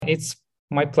It's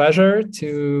my pleasure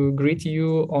to greet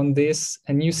you on this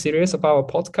a new series of our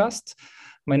podcast.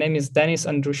 My name is Denis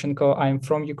Andrushenko. I'm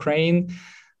from Ukraine.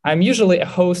 I'm usually a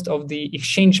host of the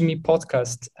Exchange Me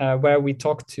podcast, where we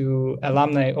talk to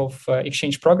alumni of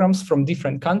exchange programs from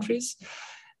different countries.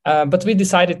 But we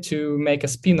decided to make a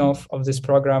spin-off of this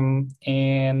program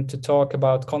and to talk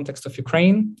about context of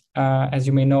Ukraine. As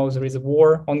you may know, there is a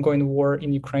ongoing war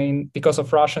in Ukraine because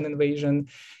of Russian invasion.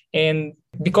 And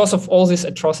because of all these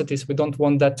atrocities, we don't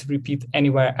want that to repeat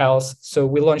anywhere else. So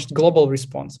we launched Global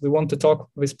Response. We want to talk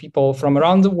with people from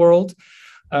around the world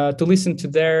to listen to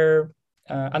their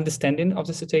understanding of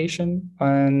the situation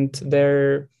and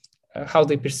their how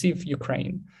they perceive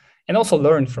Ukraine, and also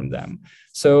learn from them.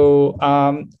 So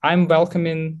I'm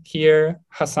welcoming here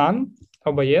Hassan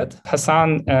Obayed.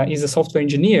 Hassan is a software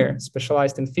engineer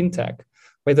specialized in fintech.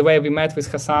 By the way, we met with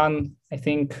Hassan, I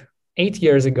think, 8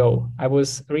 years ago. I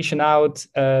was reaching out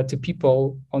to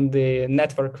people on the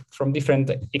network from different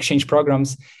exchange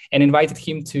programs and invited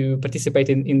him to participate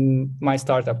in my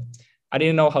startup. I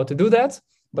didn't know how to do that,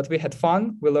 but we had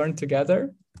fun. We learned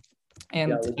together.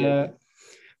 And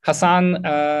Hassan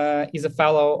is a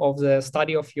fellow of the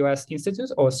Study of US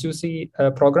Institute, or SUSI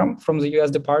program from the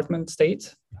US Department of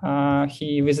State.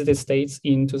 He visited States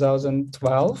in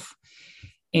 2012.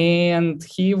 And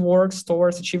he works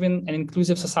towards achieving an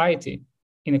inclusive society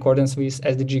in accordance with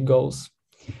SDG goals.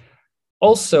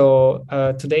 Also,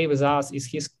 today with us is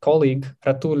his colleague,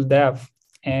 Ratul Dev.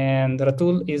 And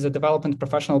Ratul is a development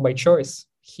professional by choice.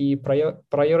 He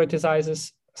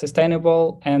prioritizes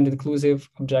sustainable and inclusive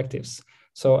objectives.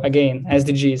 So again,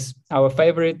 SDGs, our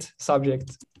favorite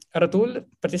subject. Ratul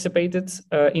participated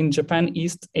in Japan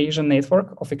East Asian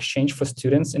Network of Exchange for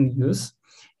Students and Youth.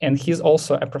 And he's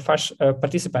also a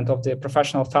participant of the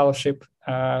professional fellowship,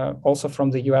 also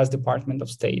from the US Department of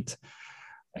State.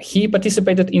 He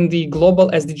participated in the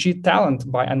Global SDG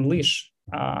Talent by Unleash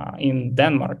in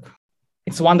Denmark.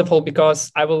 It's wonderful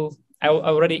because I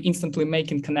already instantly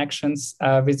making connections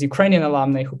with Ukrainian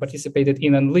alumni who participated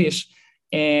in Unleash.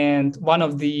 And one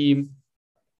of the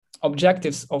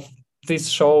objectives of this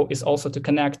show is also to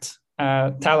connect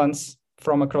talents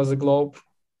from across the globe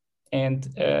and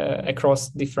across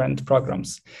different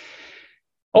programs.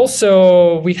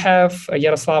 Also, we have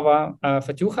Yaroslava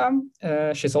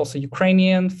Fatyuha. She's also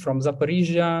Ukrainian from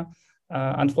Zaporizhia.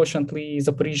 Unfortunately,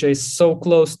 Zaporizhia is so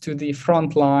close to the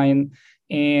front line,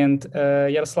 and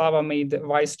Yaroslava made the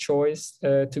wise choice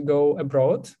to go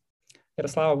abroad.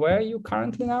 Yaroslava, where are you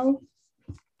currently now?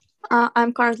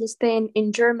 I'm currently staying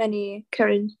in Germany,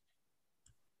 Karen.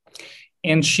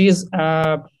 And she's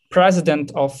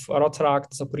president of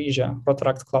Rotaract Zaporizhia,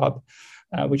 Rotaract Club,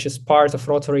 which is part of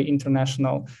Rotary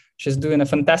International. She's doing a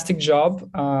fantastic job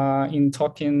in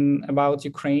talking about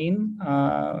Ukraine,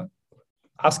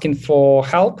 asking for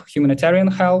help, humanitarian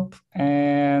help,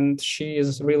 and she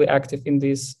is really active in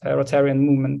this Rotarian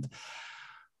movement.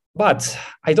 But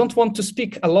I don't want to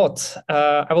speak a lot.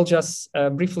 I will just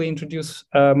briefly introduce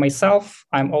myself.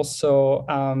 I'm also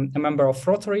a member of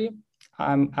Rotary.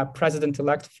 I'm a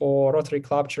president-elect for Rotary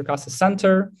Club Cherkasy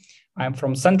Center. I'm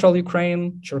from central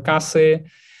Ukraine, Cherkasy.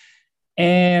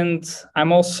 And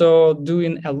I'm also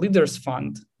doing a Leaders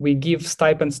Fund. We give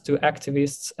stipends to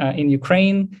activists in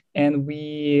Ukraine, and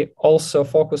we also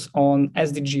focus on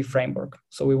SDG framework.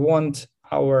 So we want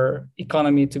our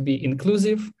economy to be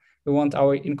inclusive. We want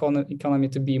our economy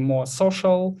to be more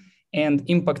social and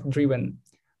impact-driven.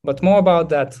 But more about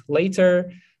that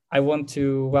later. I want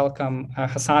to welcome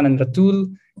Hassan and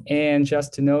Ratul, and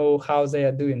just to know how they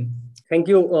are doing. Thank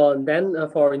you, Dan,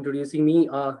 for introducing me.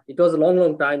 It was a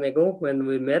long time ago when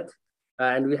we met,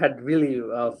 and we had really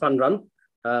fun run.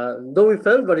 Though we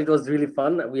felt, but it was really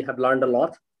fun. We have learned a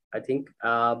lot, I think.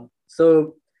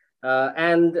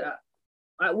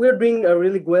 We're doing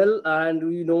really well, and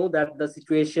we know that the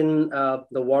situation,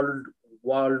 the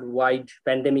worldwide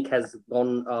pandemic has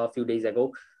gone a few days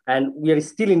ago. And we are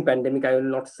still in pandemic. I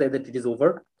will not say that it is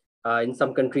over. In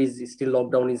some countries, still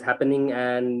lockdown is happening,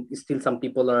 and still some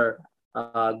people are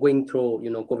going through,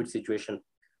 COVID situation.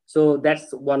 So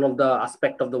that's one of the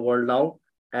aspect of the world now.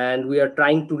 And we are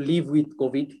trying to live with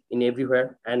COVID in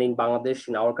everywhere, and in Bangladesh,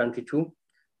 in our country too.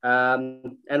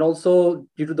 And also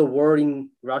due to the war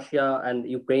in Russia and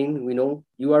Ukraine, we know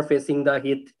you are facing the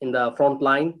hit in the front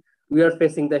line. We are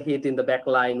facing the hit in the back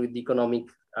line with the economic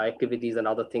activities and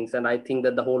other things. And I think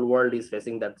that the whole world is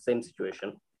facing that same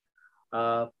situation.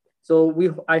 I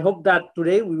hope that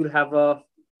today we will have a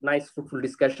nice, fruitful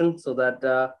discussion so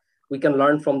that we can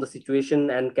learn from the situation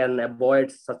and can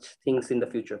avoid such things in the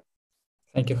future.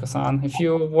 Thank you, Hassan. A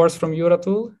few words from you,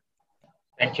 Ratul.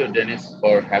 Thank you, Denis,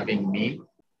 for having me.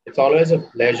 It's always a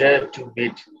pleasure to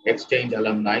meet exchange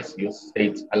alumni,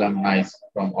 USAID alumni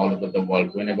from all over the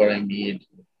world. Whenever I meet,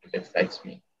 it excites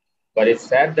me. But it's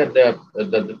sad that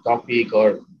the topic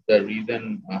or the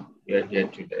reason we are here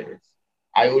today is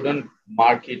I wouldn't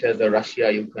mark it as a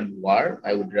Russia-Ukraine war.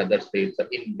 I would rather say it's an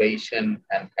invasion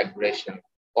and aggression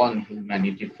on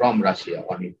humanity from Russia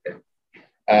on Ukraine.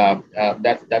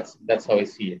 That's how I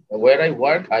see it. Where I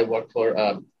work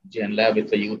for Gen Lab.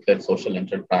 It's a youth-led social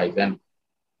enterprise, and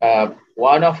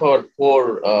one of our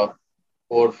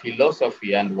core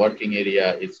philosophy and working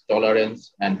area is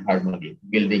tolerance and harmony,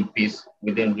 building peace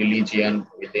within religion,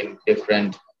 within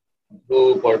different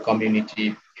group or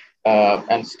community,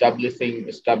 and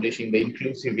establishing the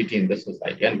inclusivity in the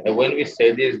society. And when we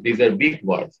say this, these are big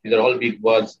words. These are all big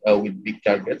words with big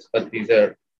targets, but these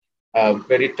are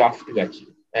very tough to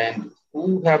achieve. And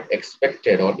who have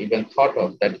expected or even thought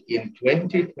of that in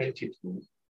 2022,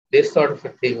 this sort of a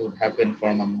thing would happen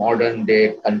from a modern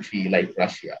day country like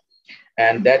Russia?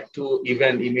 And that too,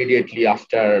 even immediately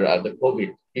after the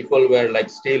COVID, people were like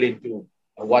still into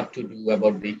what to do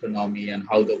about the economy and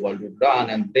how the world would run.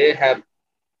 And they have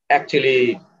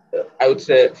actually, I would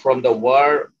say, from the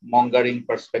war mongering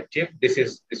perspective, this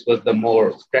was the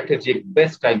more strategic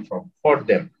best time for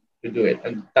them to do it.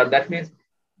 And that means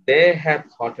they have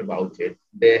thought about it.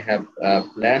 They have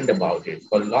planned about it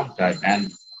for a long time. And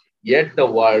yet the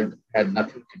world had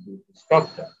nothing to do to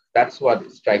stop them. That's what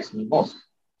strikes me most.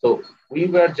 So we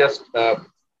were just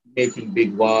making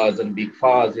big wars and big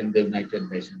fuss in the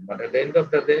United Nations. But at the end of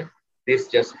the day, this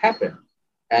just happened.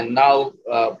 And now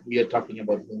we are talking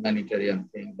about humanitarian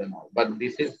things and all. But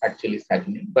this is actually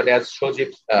saddening. But as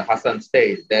Shojib Hassan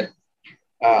said, that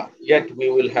yet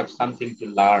we will have something to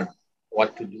learn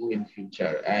what to do in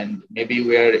future. And maybe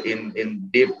we're in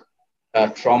deep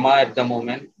trauma at the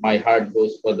moment. My heart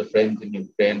goes for the friends in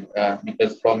Ukraine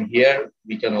because from here,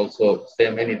 we can also say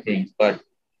many things. But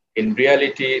in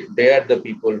reality, they are the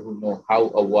people who know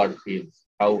how a war feels,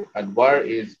 how a war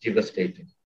is devastating.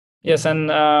 Yes, and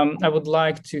I would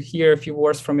like to hear a few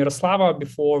words from Yaroslava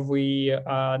before we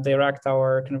direct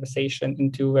our conversation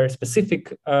into very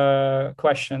specific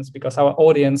questions, because our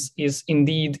audience is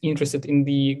indeed interested in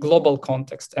the global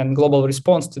context and global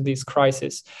response to this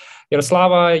crisis.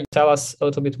 Yaroslava, tell us a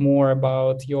little bit more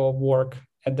about your work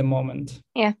at the moment.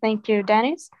 Yeah, thank you,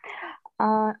 Dennis.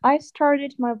 I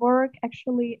started my work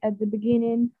actually at the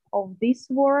beginning of this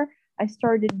war. I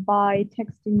started by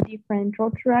texting different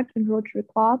Rotary and Rotary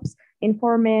clubs,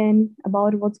 informing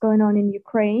about what's going on in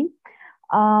Ukraine.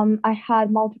 I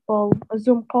had multiple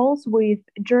Zoom calls with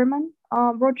German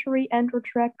Rotary and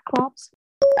Rotary clubs.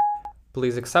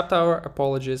 Please accept our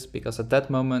apologies, because at that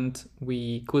moment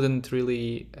we couldn't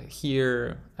really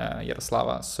hear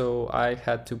Yaroslava, so I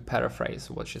had to paraphrase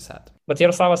what she said. But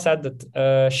Yaroslava said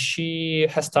that she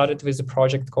has started with a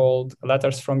project called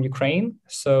Letters from Ukraine.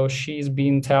 So she's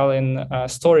been telling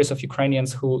stories of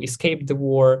Ukrainians who escaped the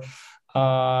war,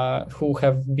 who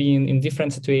have been in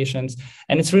different situations.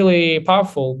 And it's really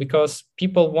powerful because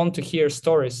people want to hear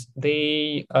stories.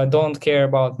 They don't care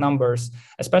about numbers,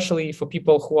 especially for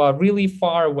people who are really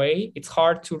far away. It's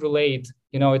hard to relate.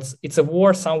 You know, it's a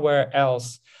war somewhere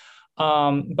else.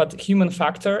 But human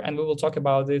factor, and we will talk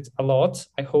about it a lot,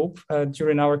 I hope,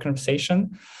 during our conversation.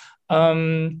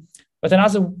 But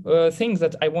another thing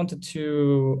that I wanted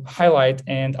to highlight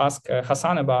and ask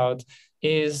Hassan about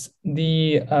is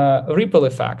the ripple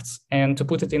effects, and to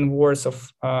put it in words of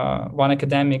one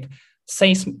academic,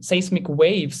 seismic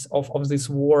waves of this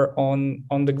war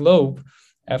on the globe.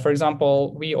 For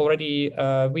example, we already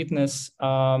witness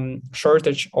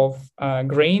shortage of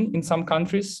grain in some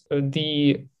countries,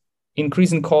 the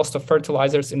increasing cost of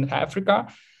fertilizers in Africa.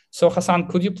 So Hassan,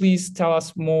 could you please tell us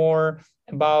more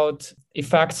about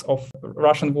effects of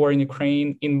Russian war in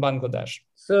Ukraine in Bangladesh?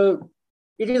 So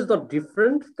it is not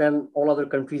different than all other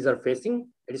countries are facing.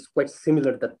 It is quite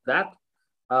similar to that.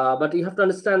 But you have to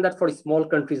understand that for small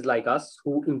countries like us,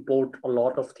 who import a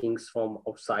lot of things from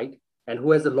outside and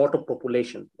who has a lot of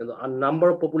population, a number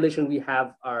of population we have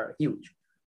are huge.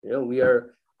 We are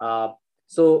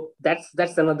so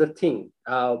that's another thing.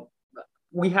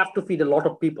 We have to feed a lot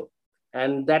of people,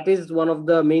 and that is one of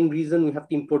the main reasons we have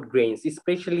to import grains,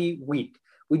 especially wheat.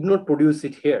 We do not produce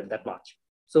it here that much.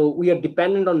 So we are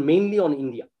dependent mainly on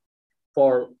India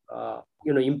for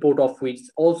import of wheat.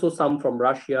 Also some from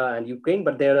Russia and Ukraine,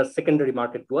 but they're a secondary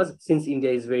market to us since India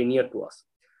is very near to us.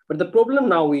 But the problem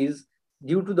now is,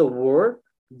 due to the war,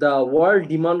 the world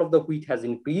demand of the wheat has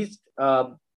increased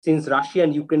since Russia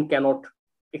and Ukraine cannot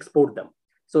export them.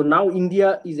 So now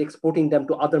India is exporting them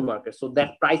to other markets. So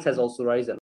that price has also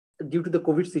risen. Due to the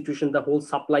COVID situation, the whole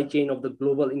supply chain of the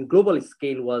global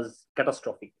scale was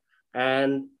catastrophic.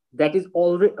 and that is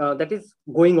already that is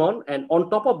going on. And on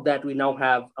top of that, we now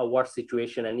have a war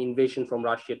situation, an invasion from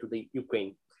Russia to the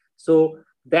Ukraine. So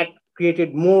that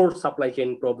created more supply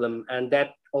chain problem, and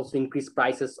that also increased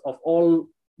prices of all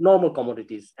normal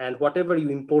commodities. And whatever you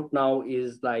import now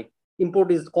is like,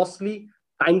 import is costly,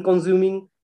 time consuming.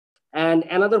 And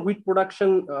another wheat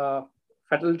production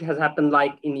fatality has happened,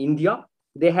 like in India.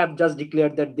 They have just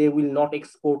declared that they will not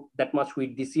export that much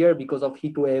wheat this year because of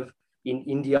heat wave in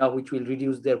India, which will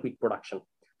reduce their wheat production.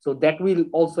 So that will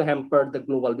also hamper the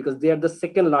global, because they are the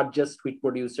second largest wheat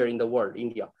producer in the world,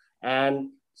 India.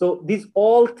 And so these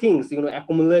all things,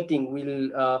 accumulating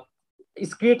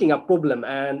is creating a problem.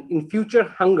 And in future,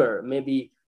 hunger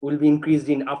maybe will be increased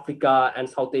in Africa and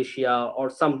South Asia, or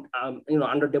some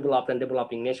underdeveloped and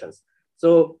developing nations.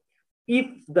 So if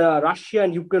the Russia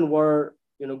and Ukraine war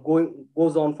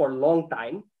goes on for a long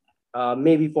time,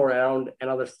 maybe for around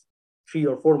another 3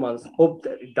 or 4 months, hope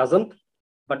that it doesn't.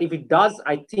 But if it does,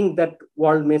 I think that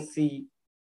world may see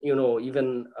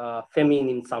even famine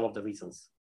in some of the regions,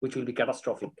 which will be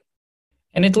catastrophic.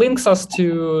 And it links us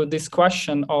to this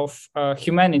question of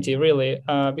humanity, really,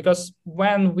 because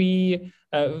when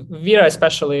Vera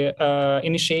especially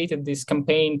initiated this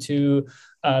campaign to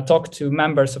talk to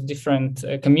members of different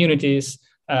communities,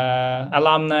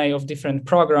 alumni of different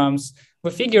programs,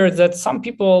 we figured that some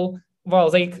people, well,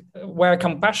 they were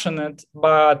compassionate,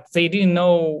 but they didn't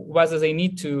know whether they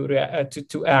need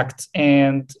to act,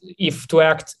 and if to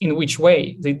act in which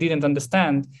way. They didn't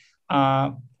understand.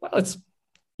 Well, it's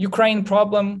Ukraine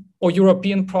problem or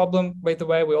European problem. By the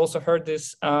way, we also heard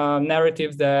this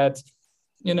narrative that,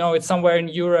 it's somewhere in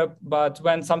Europe, but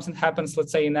when something happens,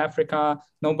 let's say in Africa,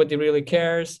 nobody really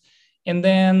cares. And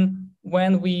then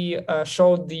when we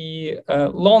showed the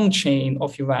long chain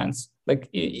of events, like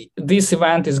this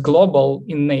event is global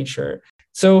in nature.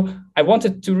 So I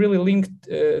wanted to really link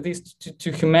this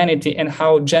to humanity, and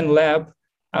how GenLab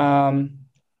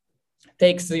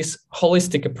takes this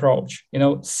holistic approach,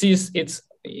 sees it's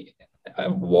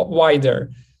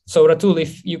wider. So Ratul,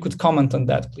 if you could comment on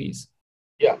that, please.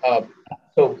 Yeah.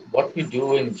 So what we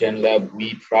do in GenLab,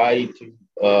 we try to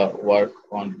work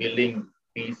on building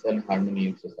peace and harmony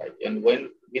in society. And when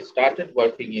we started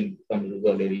working in some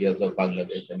rural areas of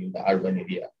Bangladesh and in the urban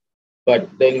area, but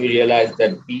then we realized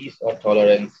that peace or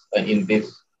tolerance in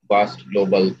this vast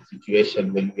global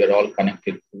situation, when we are all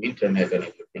connected to internet and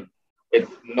everything,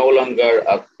 it's no longer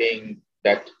a thing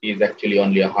that is actually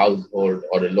only a household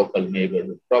or a local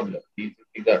neighborhood problem. These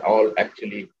are all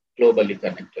actually globally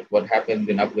connected. What happens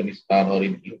in Afghanistan or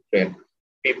in Ukraine,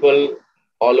 people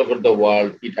all over the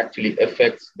world, it actually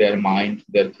affects their mind,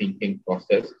 their thinking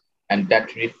process, and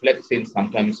that reflects in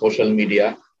sometimes social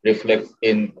media, reflects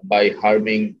in by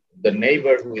harming the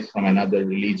neighbor who is from another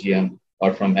religion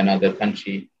or from another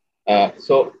country.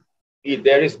 So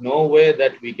there is no way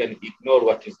that we can ignore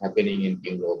what is happening in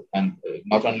Europe, and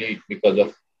not only because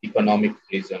of economic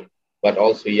reason, but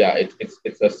also,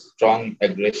 it's a strong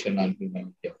aggression on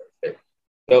humanity.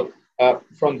 So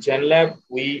from GenLab,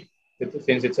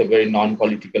 since it's a very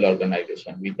non-political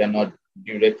organization, we cannot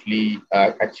directly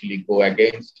actually go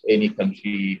against any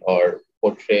country or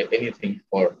portray anything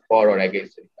for or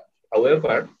against any country.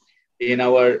 However, in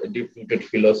our deep-rooted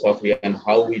philosophy and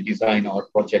how we design our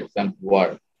projects and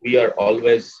work, we are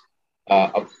always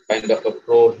a kind of a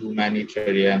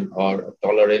pro-humanitarian or a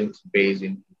tolerance-based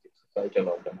societal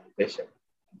organization.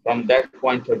 From that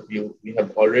point of view, we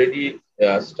have already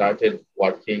started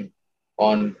working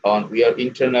on we are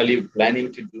internally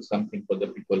planning to do something for the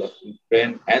people of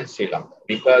Ukraine and Sri Lanka,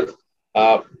 because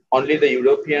only the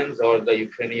Europeans or the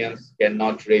Ukrainians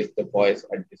cannot raise the voice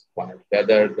at this point.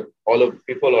 Rather,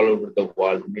 people all over the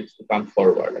world needs to come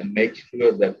forward and make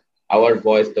sure that our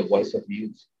voice, the voice of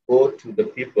youth, go to the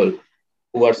people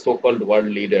who are so-called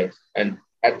world leaders. And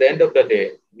at the end of the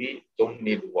day, we don't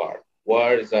need war.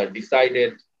 Wars are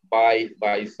decided by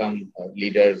some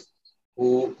leaders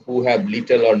who have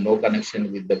little or no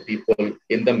connection with the people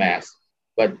in the mass.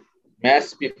 But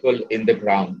mass people in the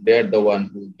ground, they're the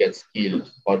one who gets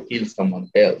killed or kills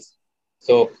someone else.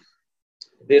 So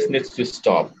this needs to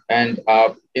stop. And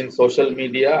in social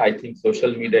media, I think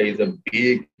social media is a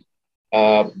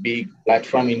big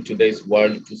platform in today's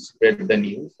world to spread the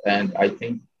news. And I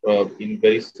think in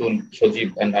very soon,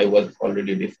 Shojib and I was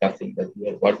already discussing that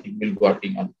we'll be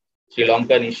working on Sri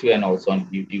Lankan issue and also on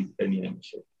Ukrainian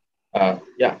issue.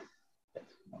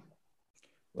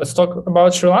 Let's talk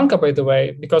about Sri Lanka, by the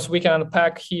way, because we can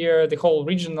unpack here the whole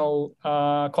regional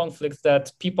conflicts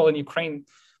that people in Ukraine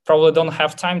probably don't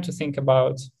have time to think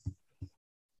about.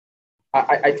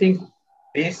 I think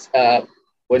this,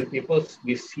 when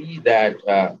we see that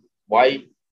why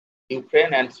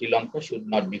Ukraine and Sri Lanka should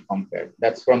not be compared.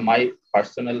 That's from my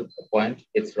personal point.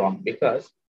 It's wrong because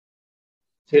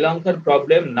Sri Lankan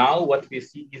problem now what we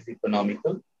see is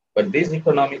economical, but this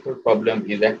economical problem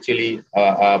is actually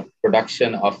a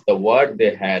production of the war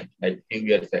they had like a few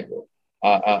years ago,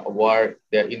 a war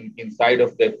there inside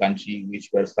of their country, which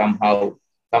were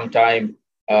sometime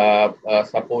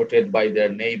supported by their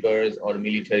neighbors or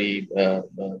military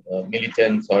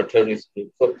militants or terrorist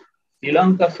groups. So Sri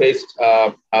Lanka faced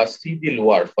a civil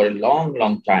war for a long,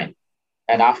 long time.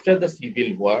 And after the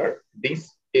civil war, this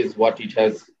is what it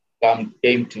has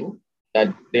came to, that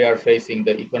they are facing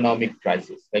the economic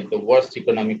crisis, like the worst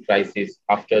economic crisis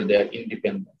after their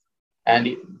independence.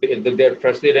 And their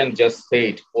president just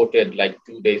quoted like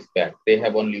 2 days back, they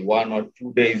have only 1 or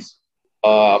 2 days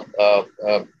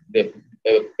the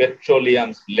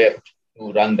petroleum left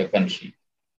to run the country.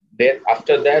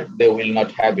 After that, they will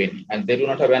not have any, and they do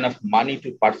not have enough money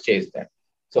to purchase that.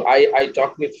 So I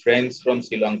talked with friends from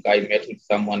Sri Lanka. I met with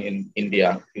someone in India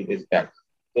a few days back.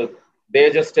 So they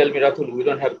just tell me, Ratul, we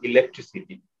don't have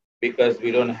electricity because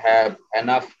we don't have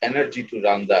enough energy to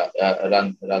run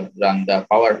the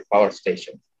power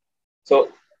station. So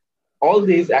all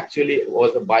these actually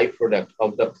was a byproduct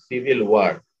of the civil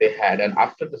war they had, and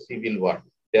after the civil war,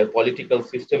 their political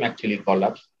system actually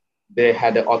collapsed. They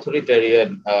had an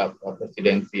authoritarian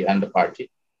presidency and the party.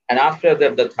 And after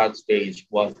that, the third stage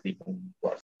was the economic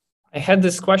war. I had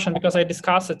this question because I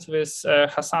discussed it with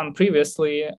Hassan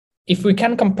previously. If we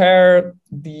can compare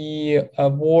the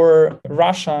war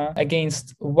Russia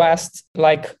against West,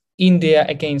 like India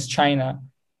against China,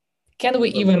 can we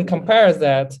even compare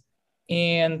that?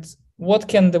 And what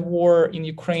can the war in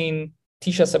Ukraine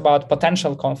teach us about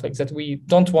potential conflicts that we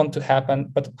don't want to happen,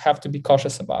 but have to be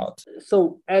cautious about?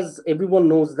 So as everyone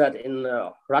knows that in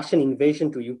Russian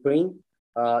invasion to Ukraine,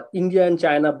 India and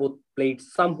China both played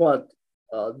somewhat,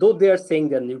 though they are saying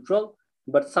they're neutral,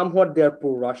 but somewhat they're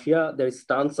pro-Russia. Their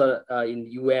stance in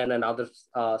UN and other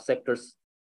sectors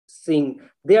saying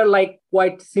they are like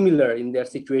quite similar in their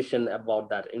situation about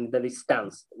that, in their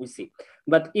stance we see.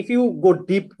 But if you go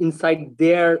deep inside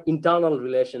their internal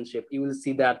relationship, you will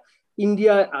see that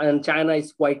India and China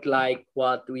is quite like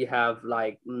what we have,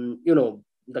 like,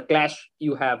 the clash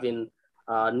you have in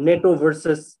NATO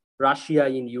versus Russia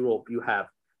in Europe. You have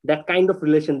that kind of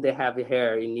relation they have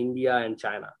here in India and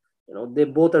China. They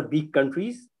both are big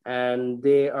countries and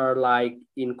they are like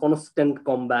in constant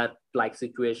combat like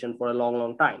situation for a long,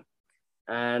 long time.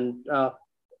 And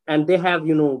they have,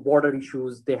 border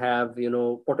issues. They have,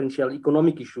 potential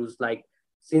economic issues. Like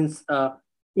since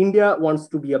India wants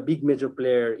to be a big major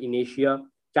player in Asia,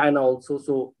 China also,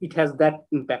 so it has that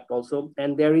impact also.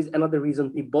 And there is another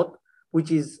reason, Tibet,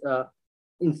 which is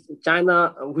in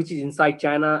China, which is inside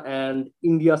China, and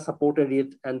India supported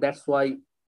it, and that's why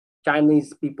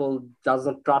Chinese people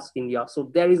doesn't trust India.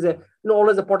 So there is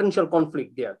always a potential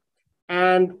conflict there.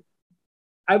 And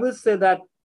I will say that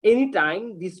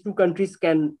anytime these two countries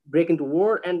can break into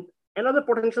war. And another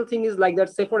potential thing is like that,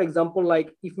 say for example,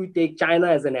 like if we take China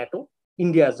as a NATO,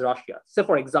 India as Russia, say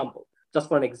for example, just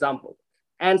for an example.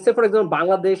 And say for example,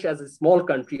 Bangladesh as a small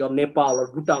country, or Nepal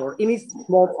or Bhutan or any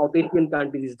small South Asian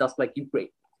country is just like Ukraine,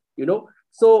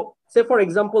 So say for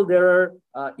example, there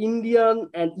are Indian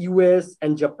and US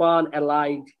and Japan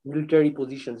allied military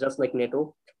positions, just like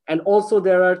NATO. And also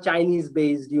there are Chinese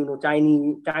based,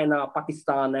 China,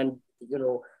 Pakistan, and,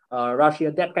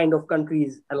 Russia, that kind of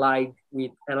countries allied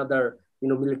with another,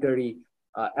 military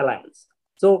alliance.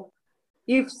 So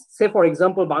if, say, for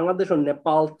example, Bangladesh or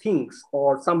Nepal thinks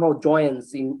or somehow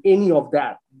joins in any of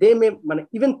that, they may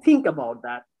even think about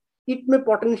that. It may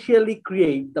potentially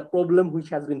create the problem which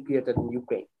has been created in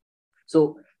Ukraine.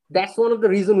 So that's one of the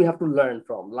reasons we have to learn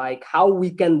from, like how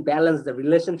we can balance the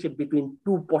relationship between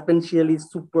two potentially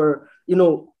super,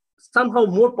 somehow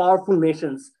more powerful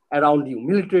nations around you,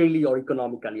 militarily or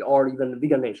economically, or even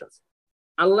bigger nations.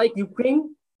 Unlike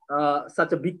Ukraine,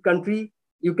 such a big country,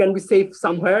 you can be safe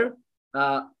somewhere.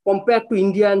 Compared to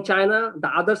India and China, the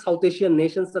other South Asian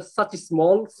nations are so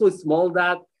small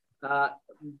that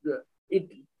it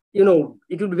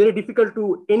would be very difficult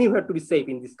to anywhere to be safe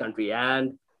in this country.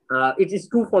 And it is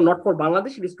true not for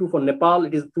Bangladesh, it is true for Nepal,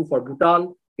 it is true for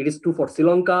Bhutan, it is true for Sri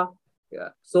Lanka. Yeah.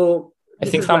 So I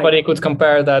think somebody could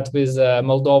compare that with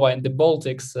Moldova and the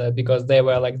Baltics because they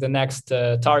were like the next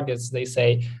targets, they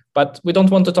say. But we don't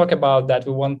want to talk about that.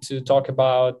 We want to talk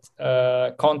about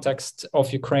context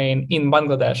of Ukraine in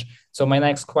Bangladesh. So my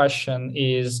next question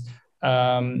is,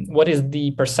 what is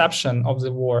the perception of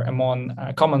the war among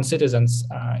common citizens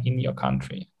in your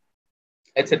country?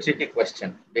 It's a tricky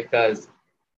question because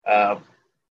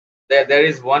there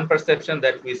is one perception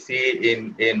that we see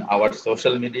in our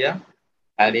social media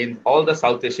and in all the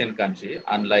South Asian countries,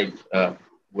 unlike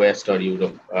West or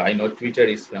Europe. I know Twitter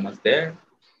is famous there.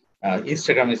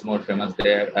 Instagram is more famous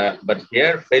there. But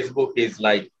here, Facebook is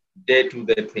like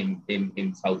day-to-day thing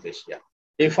in South Asia.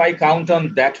 If I count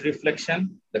on that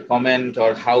reflection, the comment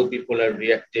or how people are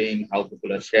reacting, how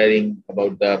people are sharing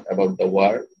about the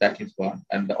war, that is one.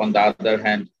 And on the other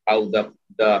hand, how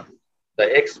the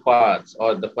experts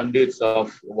or the pundits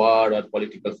of war or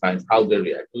political science, how they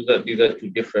react. These are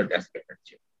two different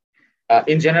aspects.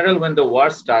 In general, when the war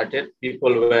started,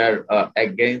 people were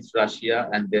against Russia,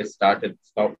 and they started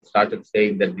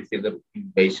saying that this is an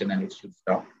invasion and it should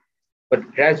stop. But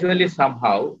gradually,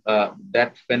 somehow,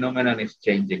 that phenomenon is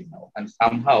changing now, and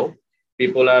somehow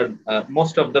people are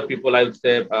most of the people, I would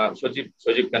say,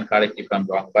 Shojib can correct if I'm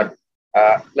wrong, but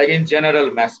like in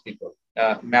general, mass people,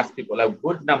 a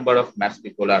good number of mass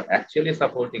people are actually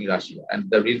supporting Russia, and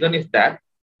the reason is that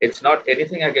it's not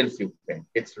anything against Ukraine.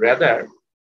 It's rather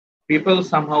people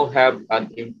somehow have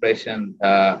an impression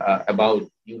about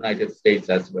United States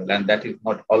as well, and that is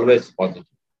not always positive.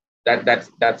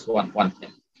 That's one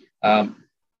thing.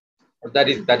 That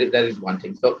is one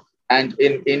thing. So, and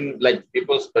in like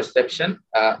people's perception,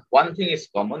 one thing is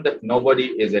common, that nobody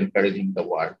is encouraging the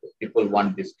war. People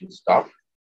want this to stop,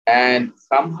 and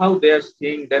somehow they are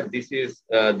seeing that this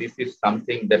is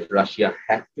something that Russia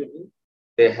had to do.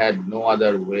 They had no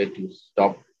other way to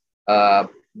stop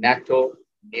NATO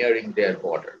nearing their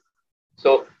border.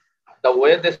 So the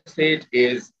way they say it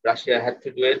is Russia had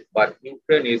to do it, but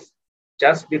Ukraine is,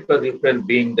 just because Ukraine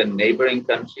being the neighboring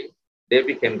country, they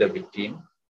became the victim.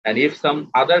 And if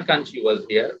some other country was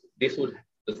here, this would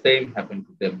the same happen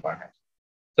to them perhaps.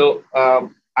 So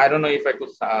I don't know if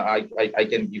I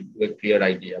can give you a clear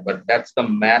idea, but that's the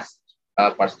mass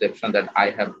perception that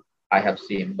I have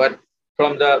seen. But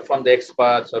from the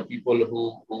experts or people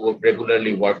who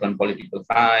regularly work on political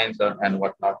science and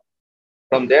whatnot,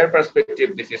 from their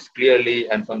perspective, this is clearly,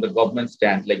 and from the government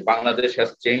stand, like Bangladesh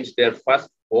has changed their first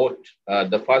vote,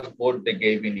 the first vote they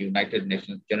gave in United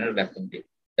Nations General Assembly,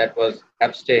 that was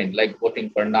abstain, like voting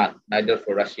for none, neither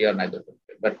for Russia, neither for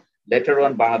Ukraine. But later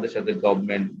on, Bangladesh as a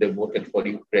government, they voted for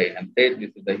Ukraine and said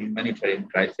this is a humanitarian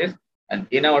crisis. And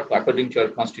according to our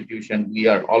constitution, we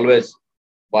are always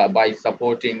by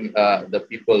supporting the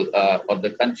people of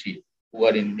the country who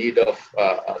are in need of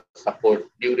support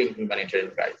during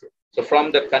humanitarian crisis. So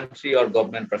from the country or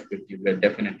government perspective, we're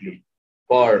definitely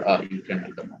for Ukraine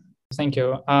at the moment. Thank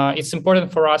you. It's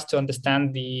important for us to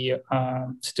understand the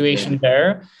situation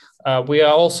there. We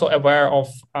are also aware of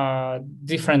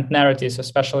different narratives,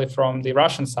 especially from the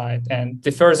Russian side. And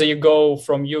the further you go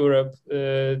from Europe,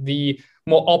 the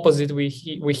more opposite we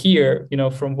hear,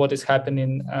 from what is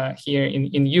happening here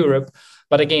in Europe.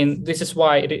 But again, this is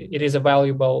why it is a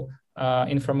valuable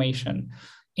information.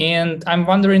 And I'm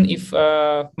wondering if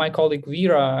my colleague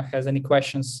Vera has any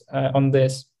questions on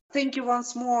this. Thank you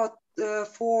once more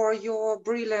for your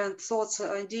brilliant thoughts,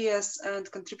 ideas, and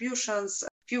contributions. A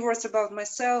few words about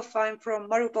myself. I'm from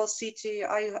Mariupol city.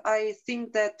 I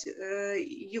think that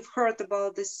you've heard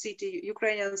about this city,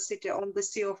 Ukrainian city on the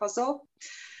Sea of Azov.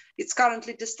 It's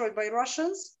currently destroyed by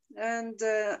Russians, and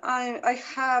I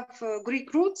have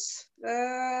Greek roots.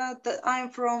 I'm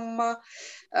from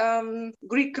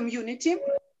Greek community.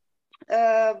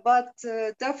 But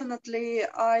definitely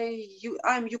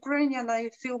I'm Ukrainian. I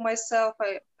feel myself,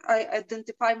 I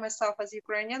identify myself as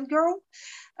Ukrainian girl.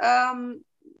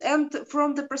 And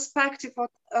from the perspective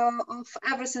of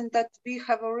everything that we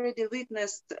have already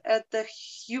witnessed at the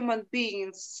human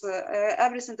beings,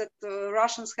 everything that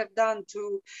Russians have done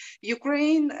to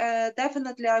Ukraine,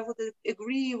 definitely I would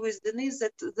agree with Denise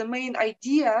that the main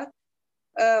idea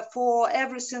for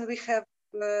everything we have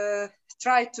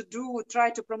try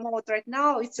to promote right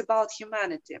now, it's about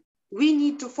humanity. We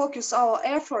need to focus our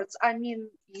efforts. I mean,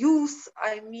 youth,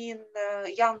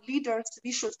 young leaders,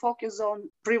 we should focus on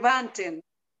preventing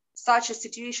such a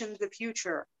situation in the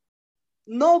future.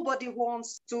 Nobody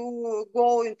wants to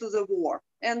go into the war.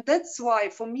 And that's why,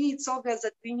 for me, it's obvious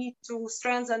that we need to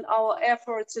strengthen our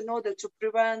efforts in order to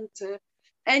prevent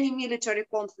any military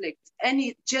conflict,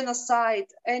 any genocide,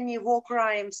 any war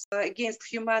crimes against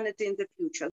humanity in the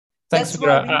future. Thanks,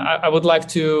 Vera. I would like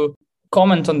to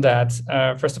comment on that.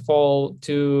 First of all,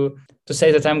 to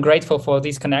say that I'm grateful for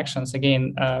these connections.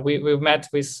 Again, we've met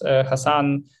with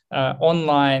Hassan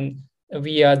online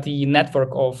via the network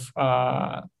of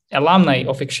alumni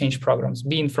of exchange programs,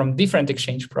 being from different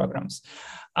exchange programs.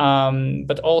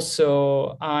 But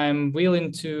also, I'm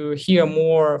willing to hear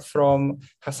more from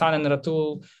Hassan and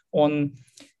Ratul on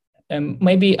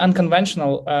maybe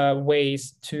unconventional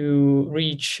ways to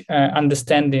reach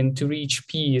understanding, to reach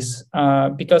peace,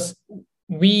 because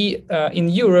we in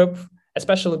Europe,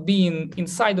 especially being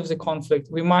inside of the conflict,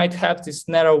 we might have this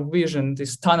narrow vision,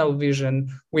 this tunnel vision.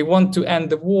 We want to end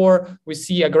the war, we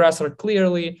see aggressor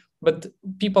clearly, but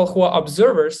people who are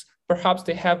observers, perhaps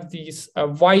they have this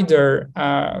wider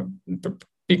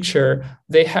picture.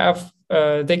 They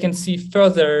can see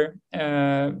further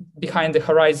behind the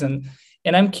horizon.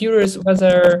 And I'm curious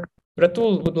whether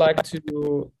Ratul would like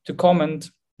to comment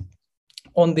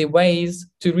on the ways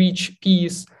to reach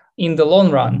peace in the long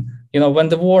run. When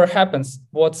the war happens,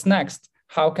 what's next?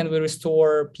 How can we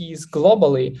restore peace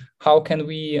globally? How can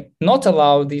we not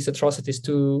allow these atrocities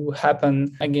to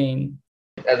happen again?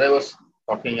 As I was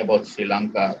talking about Sri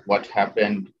Lanka, what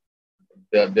happened,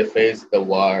 they faced the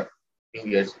war a few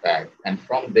years back. And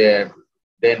from there,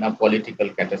 then a political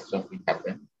catastrophe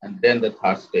happened. And then the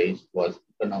third stage was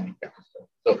economic catastrophe.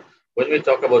 So when we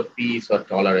talk about peace or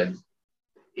tolerance,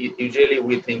 usually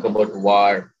we think about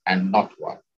war and not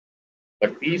war.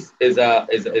 But peace is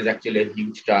actually a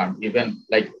huge term. Even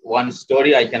like one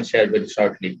story I can share very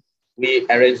shortly. We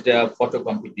arranged a photo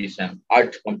competition,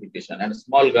 art competition, and a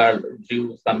small girl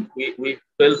drew some. We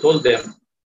told them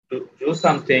to do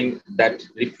something that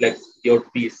reflects your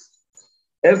peace.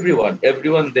 Everyone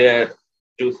there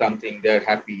do something. They're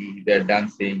happy. They're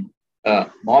dancing.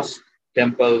 Mosques,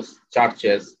 temples,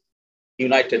 churches,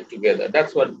 united together.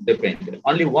 That's what they painted.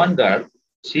 Only one girl.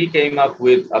 She came up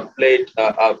with a plate,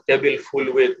 a table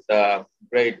full with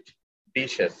great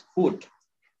dishes, food.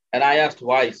 And I asked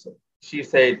why so. She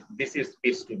said, this is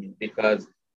peace to me because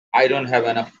I don't have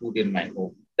enough food in my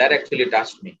home. That actually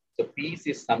touched me. So peace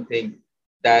is something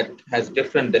that has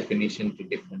different definition to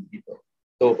different people.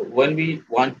 So when we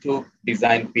want to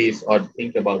design peace or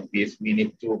think about peace, we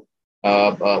need to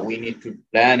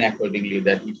plan accordingly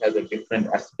that it has a different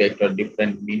aspect or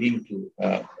different meaning to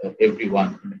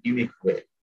everyone in a unique way.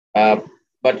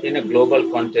 But in a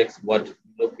global context, what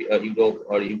Europe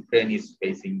or Ukraine is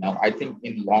facing now, I think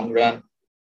in long run,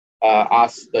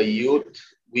 as the youth,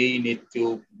 we need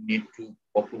to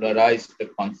popularize the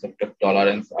concept of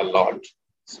tolerance a lot.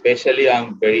 Especially,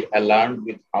 I'm very alarmed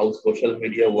with how social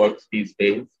media works these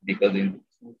days, because in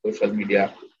social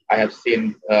media, I have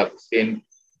seen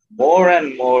more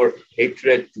and more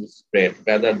hatred to spread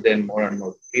rather than more and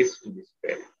more peace to be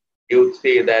spread. You would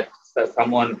see that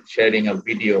someone sharing a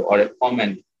video or a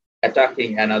comment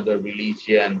attacking another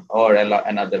religion or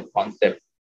another concept,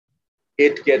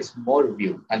 it gets more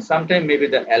view. And sometimes maybe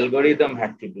the algorithm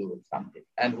had to do with something.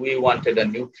 And we wanted a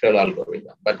neutral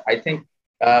algorithm. But I think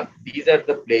these are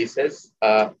the places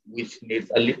which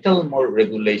needs a little more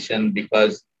regulation,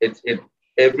 because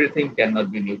everything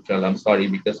cannot be neutral. I'm sorry,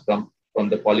 because from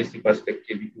the policy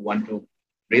perspective, if you want to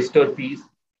restore peace,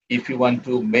 if you want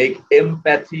to make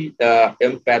empathy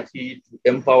to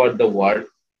empower the world,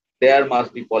 there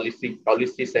must be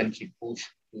policy-centric push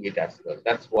to it as well.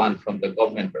 That's one from the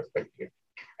government perspective.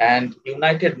 And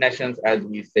United Nations, as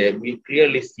we say, we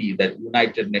clearly see that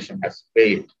United Nations has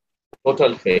failed,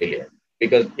 total failure.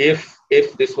 Because if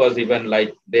this was even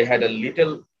like they had a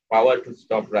little power to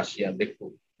stop Russia, they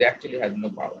could. They actually had no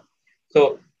power.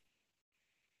 So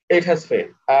it has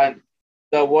failed. And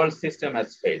the world system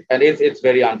has failed. And it's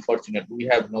very unfortunate. We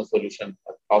have no solution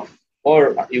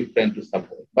for Ukraine to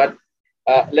support. But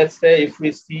let's say if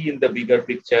we see in the bigger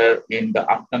picture in the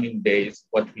upcoming days,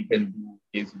 what we can do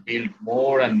is build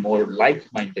more and more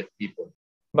like-minded people.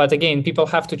 But again, people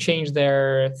have to change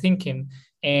their thinking.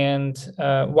 And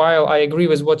while I agree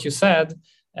with what you said,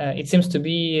 it seems to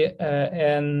be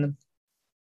an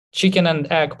chicken and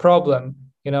egg problem,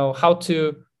 how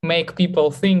to make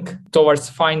people think towards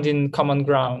finding common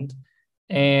ground.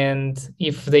 And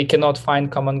if they cannot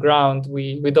find common ground,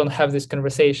 we don't have this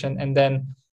conversation, and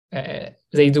then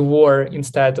they do war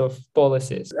instead of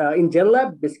policies. In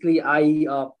GenLab, basically, I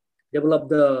develop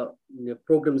the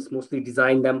programs, mostly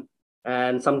design them,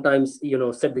 and sometimes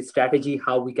set the strategy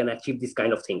how we can achieve these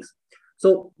kind of things.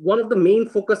 So one of the main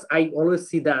focus, I always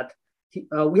see that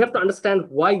we have to understand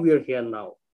why we are here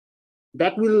now.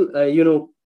 That will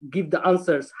give the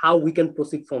answers how we can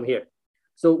proceed from here.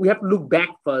 So we have to look back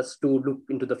first to look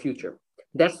into the future.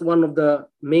 That's one of the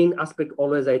main aspect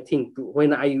always, I think,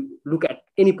 when I look at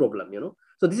any problem.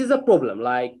 So this is a problem,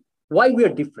 like why we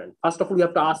are different. First of all, we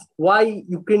have to ask why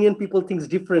Ukrainian people think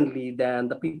differently than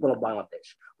the people of Bangladesh.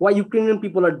 Why Ukrainian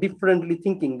people are differently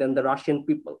thinking than the Russian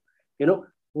people.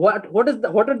 What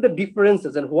are the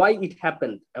differences and why it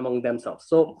happened among themselves.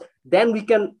 So then we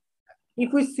can,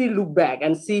 if we look back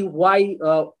and see why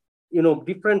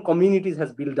different communities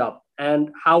has built up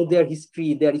and how their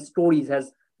history, their stories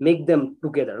has make them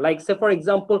together. Like, say, for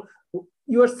example,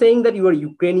 you are saying that you are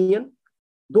Ukrainian,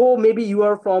 though maybe you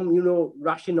are from,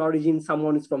 Russian origin,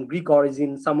 someone is from Greek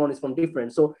origin, someone is from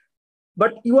different. So,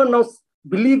 but you are now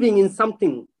believing in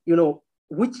something,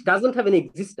 which doesn't have any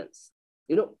existence.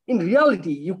 In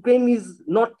reality, Ukraine is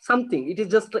not something. It is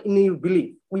just in your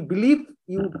belief.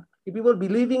 People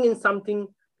believing in something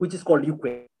which is called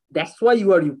Ukraine. That's why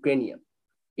you are Ukrainian.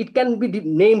 It can be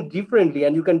named differently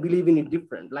and you can believe in it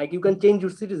different. Like, you can change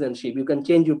your citizenship, you can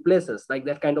change your places, like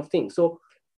that kind of thing. So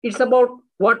it's about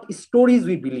what stories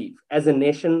we believe as a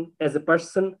nation, as a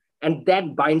person, and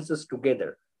that binds us together.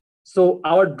 So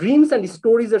our dreams and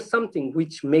stories are something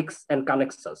which makes and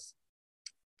connects us.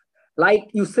 Like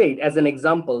you said, as an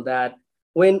example, that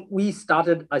when we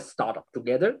started a startup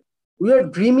together, we were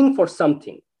dreaming for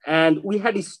something. And we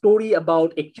had a story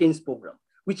about exchange program,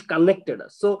 which connected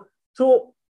us. So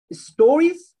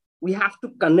stories, we have to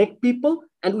connect people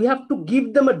and we have to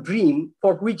give them a dream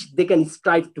for which they can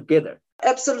strive together.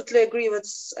 Absolutely agree with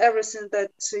everything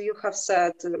that you have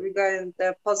said regarding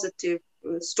the positive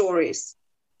stories.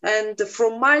 And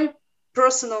from my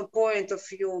personal point of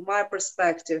view, my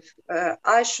perspective,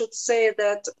 I should say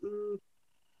that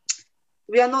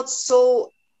we are not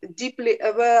so deeply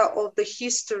aware of the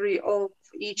history of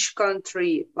each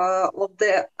country, of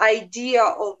the idea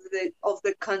of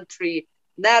the country,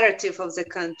 narrative of the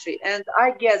country. And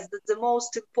I guess that the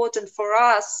most important for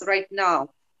us right now,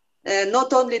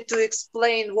 not only to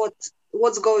explain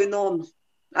what's going on,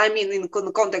 I mean, in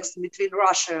the context between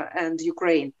Russia and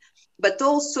Ukraine, but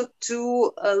also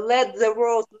to let the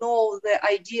world know the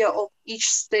idea of each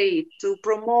state, to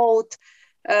promote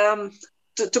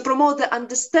the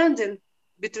understanding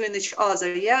between each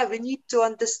other. Yeah, we need to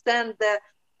understand the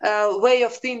way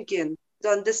of thinking, to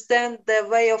understand the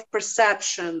way of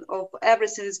perception of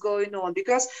everything is going on.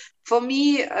 Because for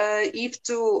me, if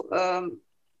to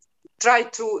try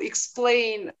to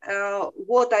explain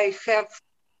what I have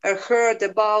heard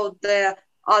about the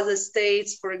other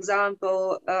states, for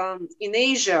example, in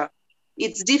Asia,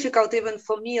 it's difficult even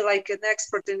for me, like an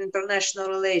expert in international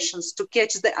relations, to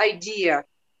catch the idea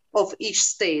of each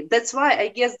state. That's why I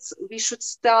guess we should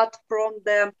start from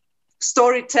the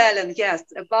storytelling, yes,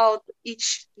 about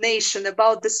each nation,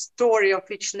 about the story of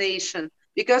each nation,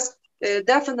 because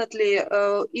definitely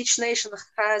each nation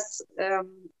has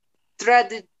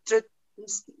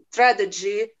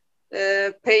strategy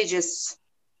pages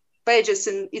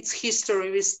in its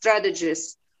history with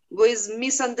strategies, with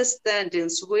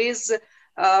misunderstandings, with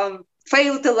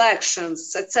failed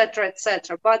elections, etc.,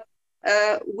 etc. But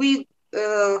we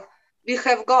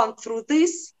have gone through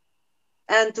this,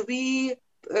 and we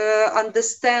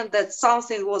understand that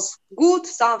something was good,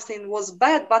 something was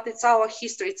bad, but it's our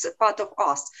history, it's a part of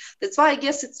us. That's why I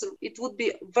guess it would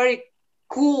be very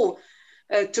cool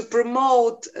to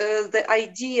promote the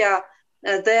idea,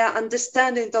 the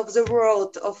understanding of the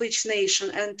world of each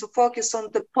nation, and to focus on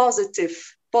the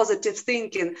positive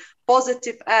thinking,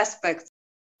 positive aspects.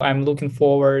 I'm looking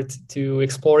forward to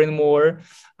exploring more.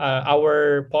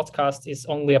 Our podcast is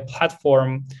only a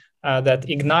platform that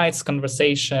ignites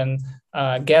conversation,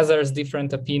 gathers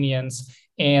different opinions,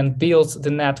 and builds the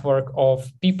network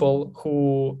of people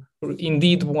who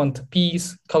indeed want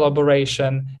peace,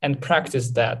 collaboration, and practice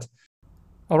that.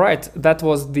 All right, that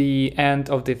was the end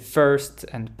of the first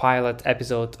and pilot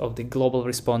episode of the Global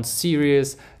Response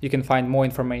series. You can find more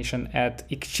information at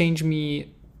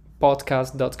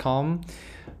exchangeme.podcast.com,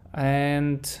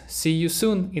 and see you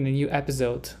soon in a new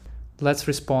episode. Let's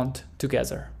respond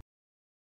together.